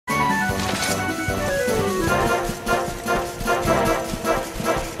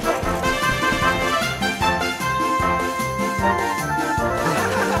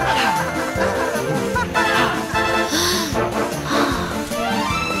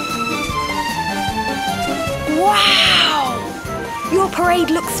parade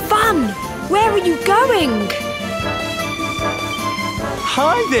looks fun. Where are you going?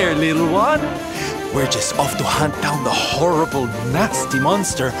 Hi there, little one. We're just off to hunt down the horrible, nasty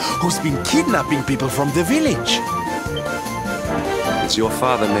monster who's been kidnapping people from the village. Is your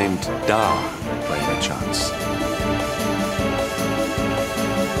father named Dar, by any chance?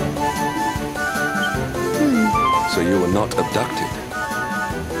 So you were not abducted?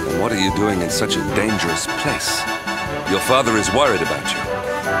 And what are you doing in such a dangerous place? Your father is worried about you.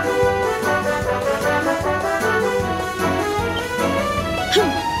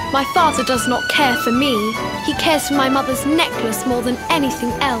 My father does not care for me. He cares for my mother's necklace more than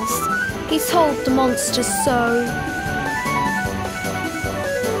anything else. He told the monsters so.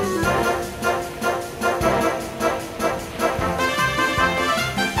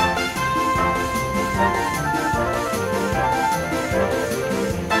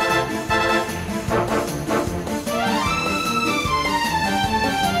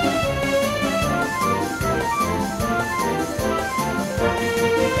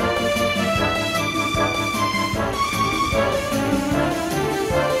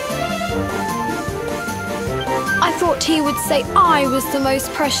 He would say I was the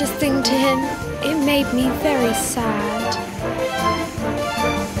most precious thing to him. It made me very sad.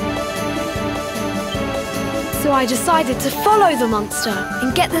 So I decided to follow the monster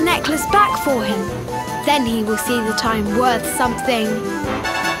and get the necklace back for him. Then he will see that I'm worth something.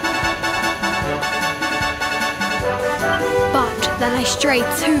 But then I strayed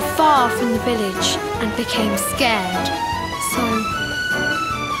too far from the village and became scared. So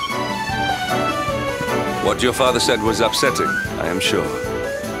what your father said was upsetting, I am sure.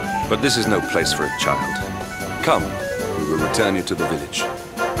 But this is no place for a child. Come, we will return you to the village.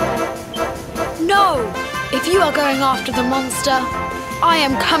 No! If you are going after the monster, I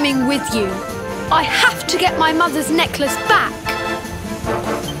am coming with you. I have to get my mother's necklace back.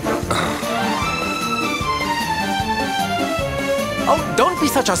 Oh, don't be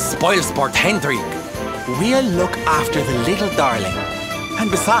such a spoilsport, Hendrik. We'll look after the little darling. And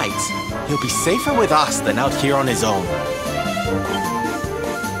besides, he'll be safer with us than out here on his own.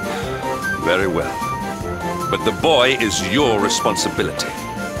 Very well. But the boy is your responsibility.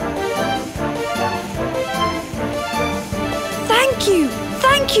 Thank you!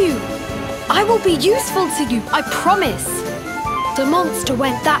 Thank you! I will be useful to you, I promise. The monster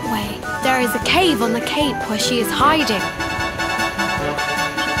went that way. There is a cave on the cape where she is hiding.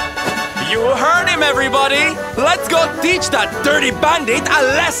 You heard him, everybody! Let's go teach that dirty bandit a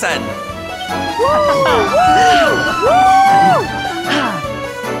lesson! Woo! Woo! Woo!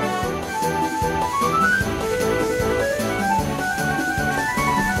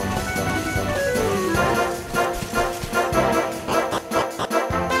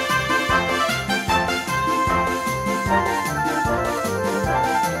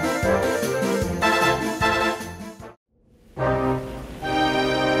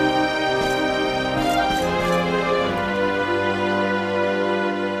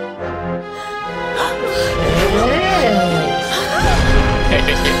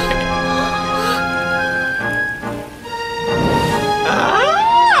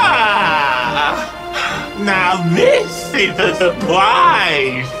 Now this is a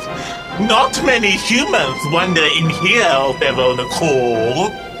surprise! Not many humans wander in here of their own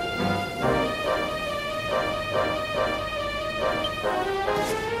accord.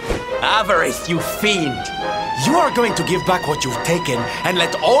 Avarice, you fiend! You are going to give back what you've taken and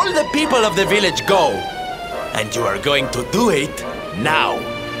let all the people of the village go. And you are going to do it now.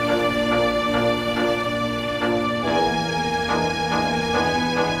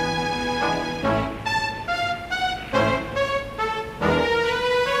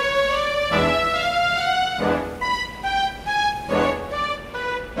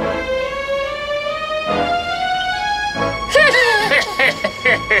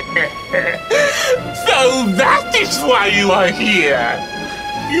 So that is why you are here!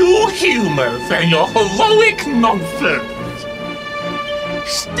 You humans and your heroic nonsense!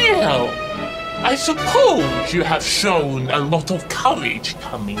 Still, I suppose you have shown a lot of courage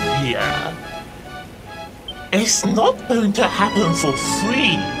coming here. It's not going to happen for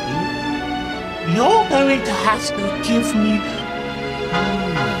free. You're going to have to give me...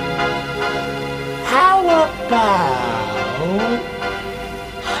 How about...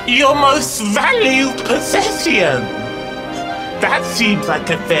 your most valued possession? That seems like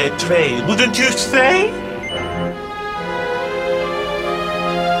a fair trade, wouldn't you say?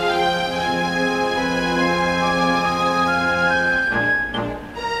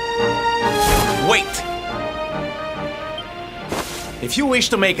 Wait! If you wish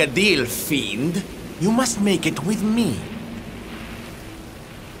to make a deal, fiend, you must make it with me.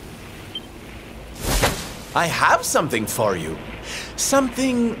 I have something for you.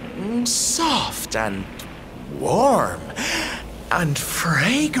 Something soft and warm and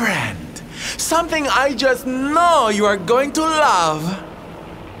fragrant. Something I just know you are going to love.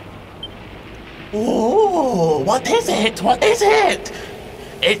 Oh, what is it? What is it?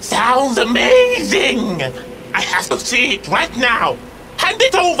 It sounds amazing! I have to see it right now! Hand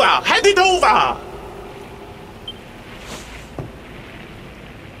it over! Hand it over!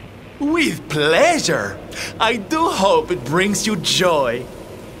 With pleasure. I do hope it brings you joy.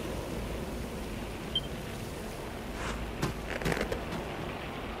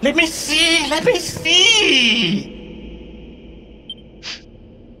 Let me see! Let me see!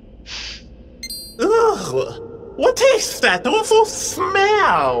 Ugh! What is that awful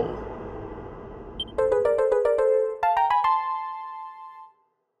smell?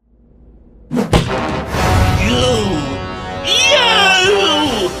 You!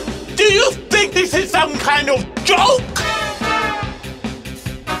 Do you think this is some kind of joke?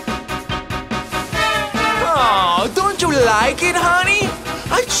 Oh, don't you like it, honey?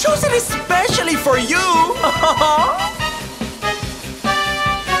 I chose it especially for you.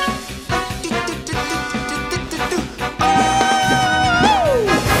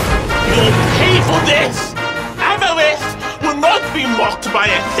 You'll pay for this! Avarice will not be mocked by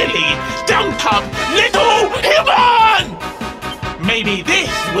a silly, dumb-up little human! Maybe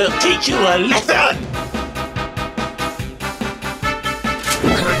this will teach you a lesson!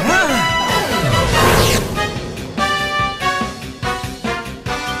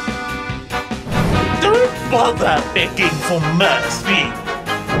 Don't bother begging for mercy!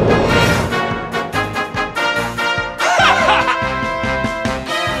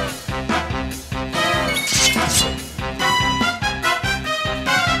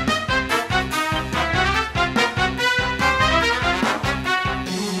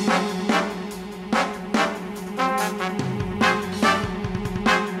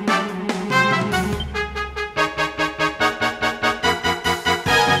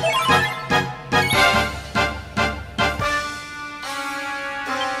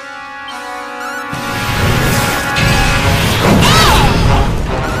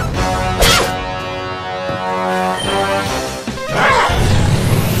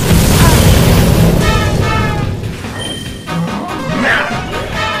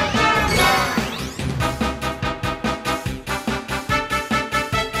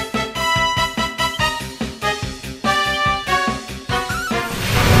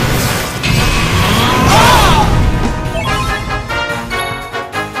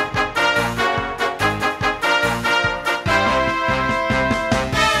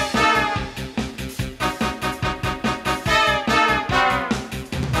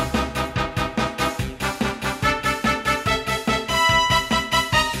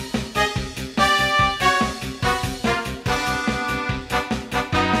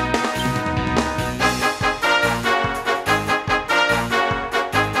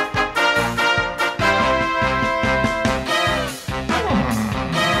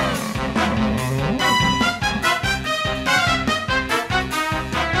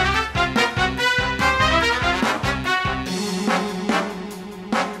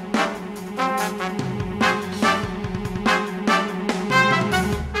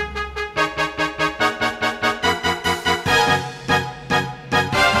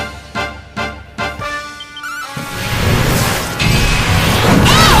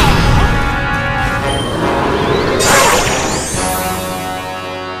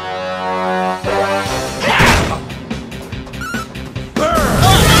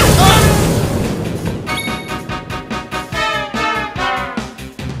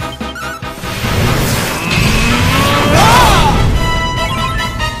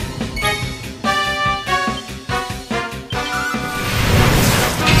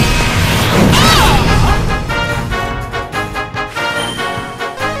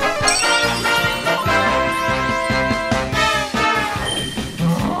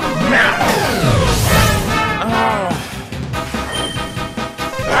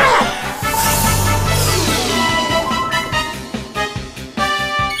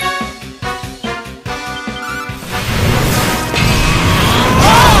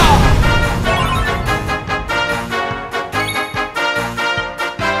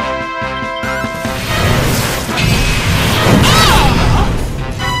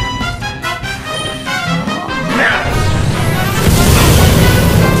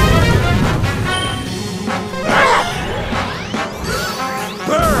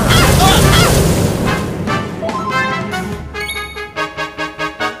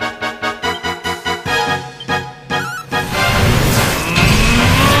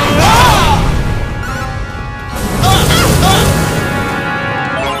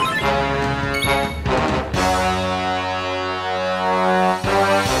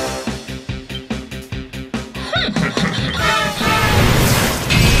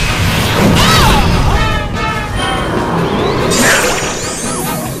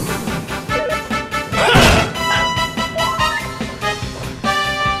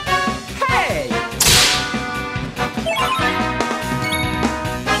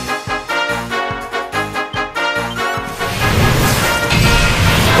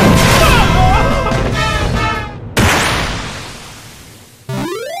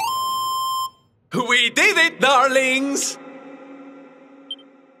 We did it, darlings!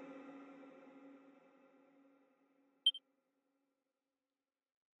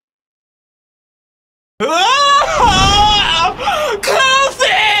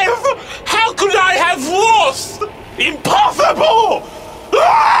 Cursive! How could I have lost? Impossible!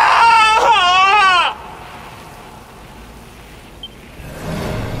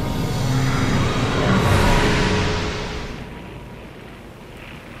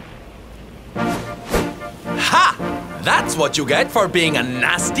 Ha! That's what you get for being a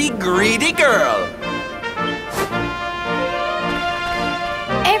nasty, greedy girl.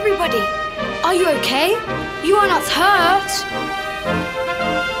 Everybody, are you okay? You are not hurt.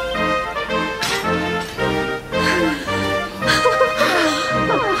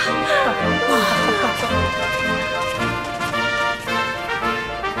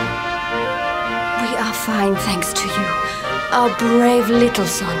 We are fine, thanks to you, our brave little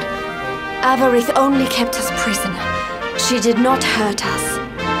son. Avarith only kept us prisoner. She did not hurt us.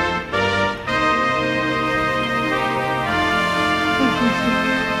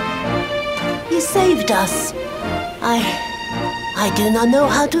 You saved us. I do not know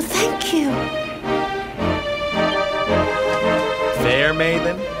how to thank you. Fair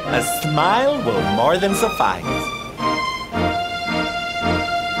maiden, a smile will more than suffice.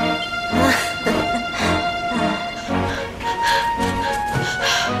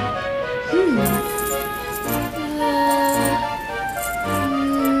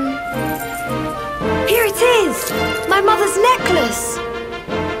 Here it is! My mother's necklace!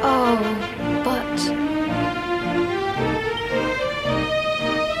 Oh, but...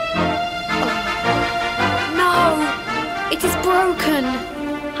 Oh. No! It is broken!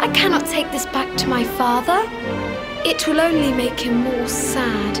 I cannot take this back to my father. It will only make him more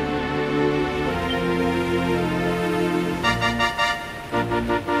sad.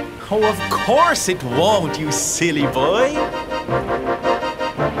 Oh, of course it won't, you silly boy.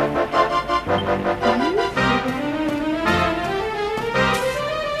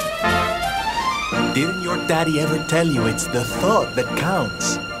 Didn't your daddy ever tell you it's the thought that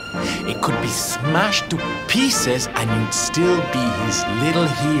counts? It could be smashed to pieces and you'd still be his little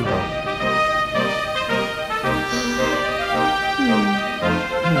hero.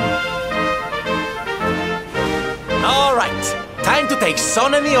 All right, time to take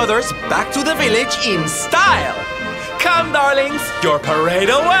Son and the others back to the village in style. Come, darlings, your parade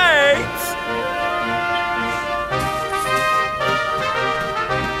awaits.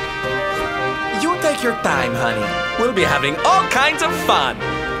 You take your time, honey. We'll be having all kinds of fun.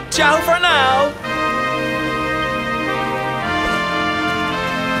 Ciao for now.